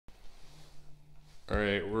All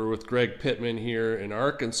right, we're with Greg Pittman here in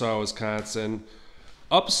Arkansaw, Wisconsin,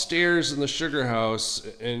 upstairs in the sugar house.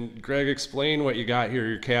 And Greg, explain what you got here.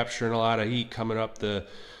 You're capturing a lot of heat coming up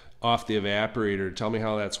off the evaporator. Tell me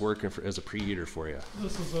how that's working as a preheater for you.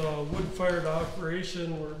 This is a wood-fired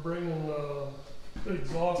operation. We're bringing the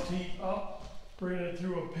exhaust heat up, bringing it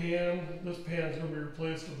through a pan. This pan's going to be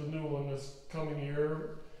replaced with a new one this coming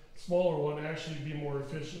year. Smaller one actually be more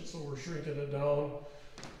efficient, so we're shrinking it down.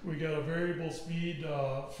 We got a variable speed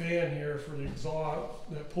fan here for the exhaust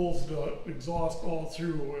that pulls the exhaust all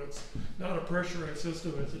through. It's not a pressurized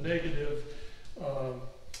system, it's a negative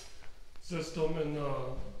system, and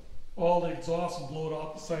all the exhaust blowed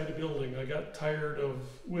off the side of the building. I got tired of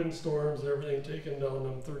windstorms and everything taking down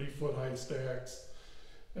them 30-foot high stacks.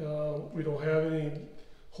 We don't have any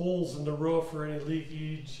holes in the roof or any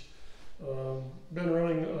leakage. Been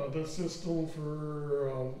running this system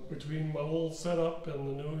for between my old setup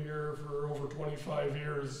and the new here for over 25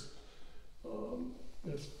 years.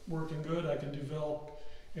 It's working good. I can develop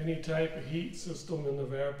any type of heat system in the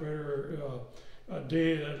evaporator. A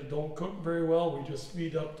day that it don't cook very well, we just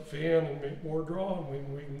speed up the fan and make more draw,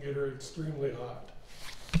 and we can get her extremely hot.